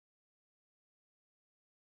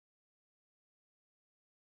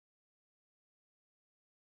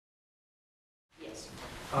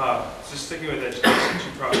schools. So sticking with education,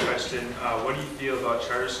 two-pronged question. What do you feel about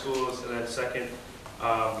charter schools? And then second,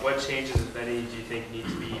 what changes, if any, do you think need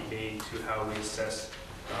to be made to how we assess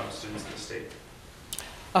students in the state?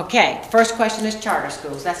 Okay, first question is charter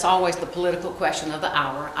schools. That's always the political question of the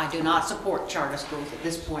hour. I do not support charter schools at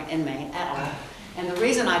this point in Maine at all. And the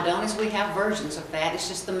reason I don't is we have versions of that. It's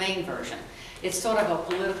just the Maine version. It's sort of a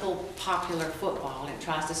political, popular football. It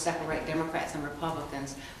tries to separate Democrats and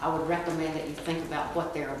Republicans. I would recommend that you think about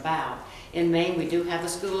what they're about. In Maine, we do have the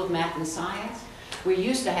School of Math and Science. We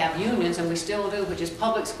used to have unions, and we still do, which is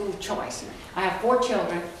public school choice. I have 4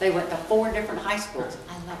 children. They went to 4 different high schools.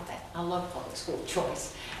 I love that. I love public school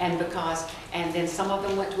choice. And then some of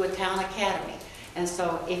them went to a town academy. And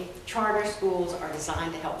so if charter schools are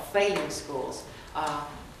designed to help failing schools,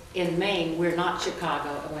 in Maine, we're not Chicago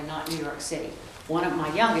and we're not New York City. One of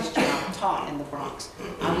my youngest child taught in the Bronx.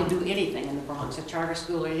 I would do anything in the Bronx, a charter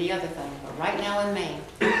school or any other thing. But right now in Maine,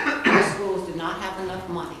 the schools do not have enough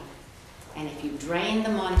money. And if you drain the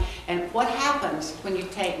money, and what happens when you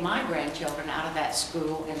take my grandchildren out of that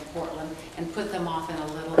school in Portland and put them off in a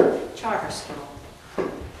little charter school?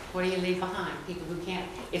 What do you leave behind? People who can't,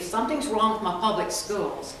 if something's wrong with my public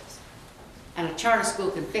schools and a charter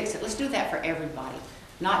school can fix it, let's do that for everybody,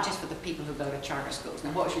 not just for the people who go to charter schools.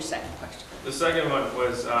 Now, what was your second question? The second one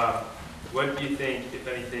was, what do you think, if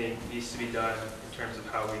anything, needs to be done in terms of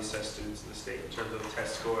how we assess students in the state, in terms of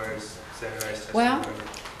test scores, standardized testing? Well,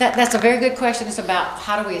 that's a very good question. It's about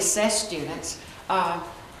how do we assess students.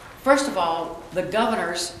 First of all, the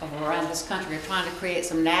governors around this country are trying to create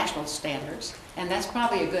some national standards, and that's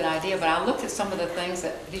probably a good idea, but I looked at some of the things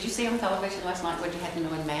that, did you see on television last night what you had to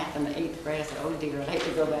know in math in the 8th grade? I said, oh dear, I'd hate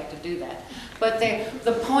to go back to do that. But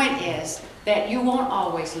the point is that you won't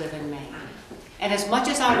always live in Maine. And as much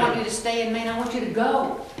as I want you to stay in Maine, I want you to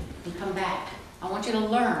go and come back. I want you to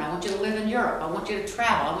learn. I want you to live in Europe. I want you to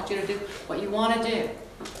travel. I want you to do what you want to do.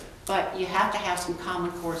 But you have to have some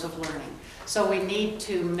common cores of learning. So we need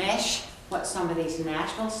to mesh what some of these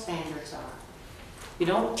national standards are. You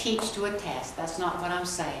don't teach to a test. That's not what I'm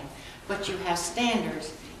saying. But you have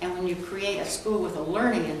standards, and when you create a school with a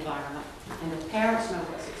learning environment, and the parents know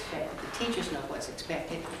what's expected, the teachers know what's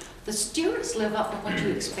expected, the students live up to what you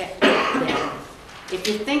expect of them. If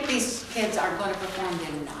you think these kids are going to perform,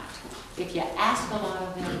 they're not. If you ask a lot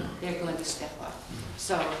of them, they're going to step up.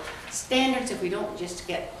 So standards, if we don't just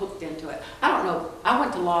get hooked into it. I don't know, I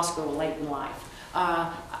went to law school late in life.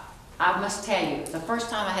 I must tell you, the first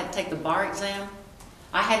time I had to take the bar exam,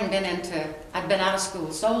 I'd been out of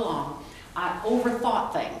school so long, I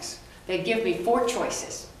overthought things. They'd give me 4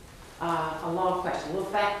 choices. A law question, a little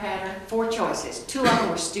fact pattern, 4 choices. 2 of them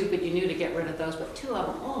were stupid, you knew to get rid of those, but 2 of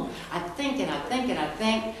them, oh, I'd think and I'd think and I'd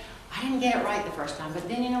think. I didn't get it right the first time, but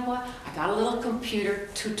then you know what? I got a little computer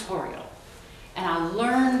tutorial, and I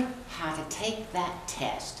learned how to take that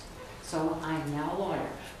test. So I'm now a lawyer,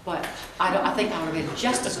 but I think I would have been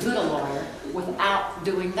just as good a lawyer without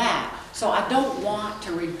doing that. So I don't want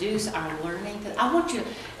to reduce our learning. Because I want you,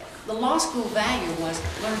 the law school value was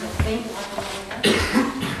learn to think like a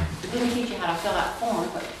lawyer. It didn't teach you how to fill out forms,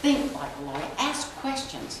 but think like a lawyer, ask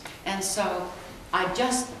questions. And so I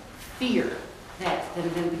just fear that the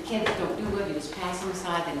kids don't do good, you just pass them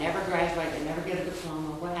aside, they never graduate, they never get a diploma,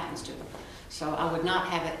 what happens to them? So I would not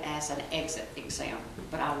have it as an exit exam,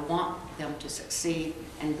 but I want them to succeed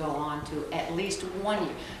and go on to at least 1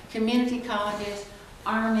 year. Community colleges,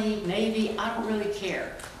 Army, Navy, I don't really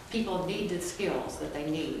care. People need the skills that they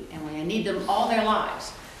need, and when they need them all their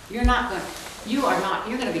lives, you're going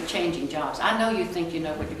to be changing jobs. I know you think you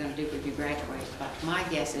know what you're going to do when you graduate, but my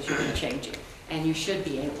guess is you're going to change it, and you should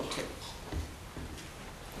be able to.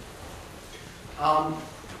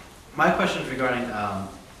 My question is regarding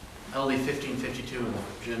LD 1552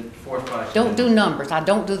 and the fourth product. Don't do numbers. I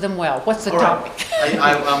don't do them well. What's the topic?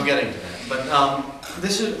 I'm getting to that. But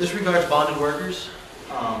this regards bonded workers.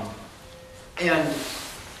 And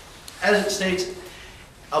as it states,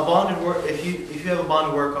 if you have a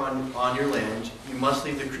bonded work on your land, you must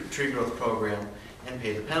leave the tree growth program and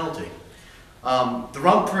pay the penalty. The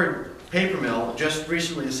Rumford paper mill just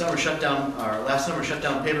recently last summer shut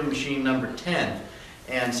down paper machine number 10,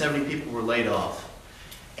 and 70 people were laid off.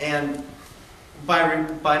 And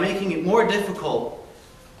by making it more difficult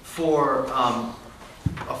for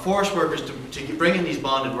forest workers to bring in these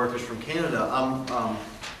bonded workers from Canada, I'm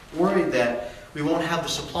worried that we won't have the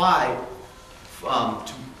supply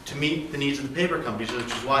to meet the needs of the paper companies, which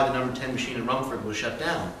is why the number 10 machine in Rumford was shut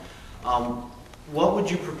down. What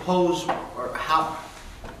would you propose, or how?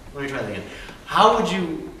 Let me try that again.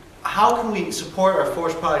 How can we support our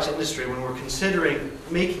forest products industry when we're considering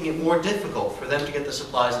making it more difficult for them to get the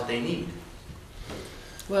supplies that they need?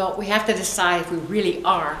 Well, we have to decide if we really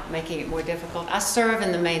are making it more difficult. I serve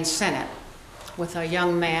in the Maine Senate with a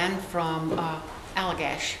young man from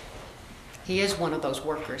Allagash. He is one of those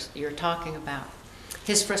workers you're talking about.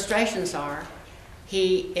 His frustrations are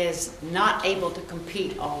he is not able to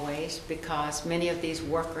compete always because many of these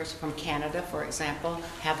workers from Canada, for example,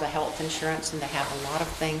 have the health insurance and they have a lot of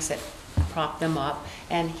things that prop them up,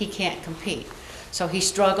 and he can't compete. So he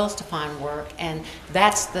struggles to find work, and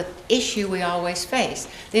that's the issue we always face.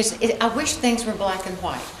 I wish things were black and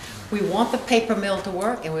white. We want the paper mill to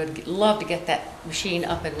work, and we'd love to get that machine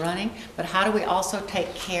up and running, but how do we also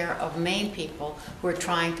take care of Maine people who are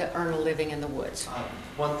trying to earn a living in the woods?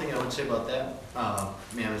 One thing I would say about that,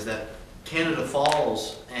 ma'am, is that Canada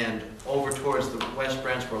Falls and over towards the West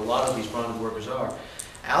Branch where a lot of these bonded workers are,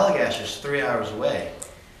 Allagash is 3 hours away.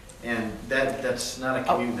 And that's not a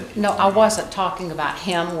commute that people No, I wasn't talking about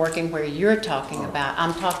him working where you're talking about.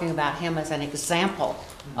 I'm talking about him as an example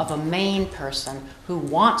of a Maine person who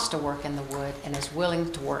wants to work in the wood and is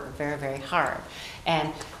willing to work very, very hard.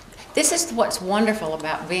 And this is what's wonderful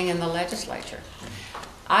about being in the legislature.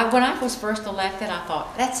 When I was first elected, I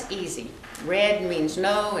thought, that's easy. Red means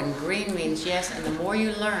no and green means yes, and the more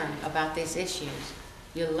you learn about these issues,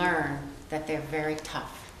 you learn that they're very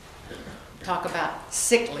tough. Talk about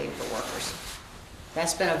sick leave for workers.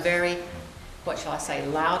 That's been a very, what shall I say,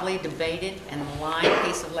 loudly debated and maligned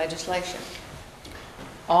piece of legislation.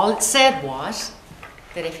 All it said was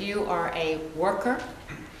that if you are a worker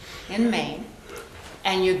in Maine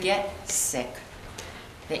and you get sick,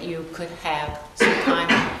 that you could have some time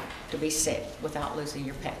off to be sick without losing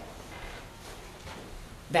your pay.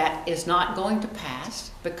 That is not going to pass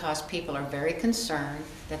because people are very concerned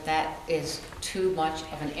that that is too much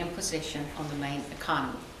of an imposition on the Maine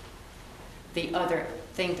economy. The other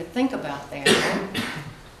thing to think about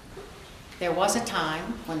there was a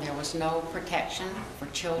time when there was no protection for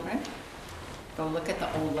children. Go look at the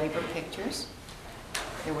old labor pictures.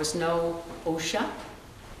 There was no OSHA.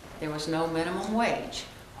 There was no minimum wage.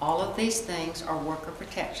 All of these things are worker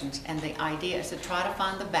protections, and the idea is to try to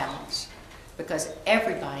find the balance, because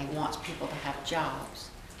everybody wants people to have jobs,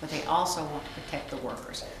 but they also want to protect the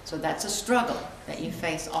workers. So that's a struggle that you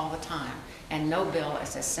face all the time, and no bill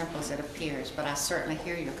is as simple as it appears, but I certainly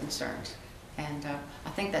hear your concerns. And I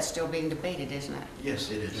think that's still being debated, isn't it?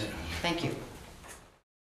 Yes, it is. Thank you.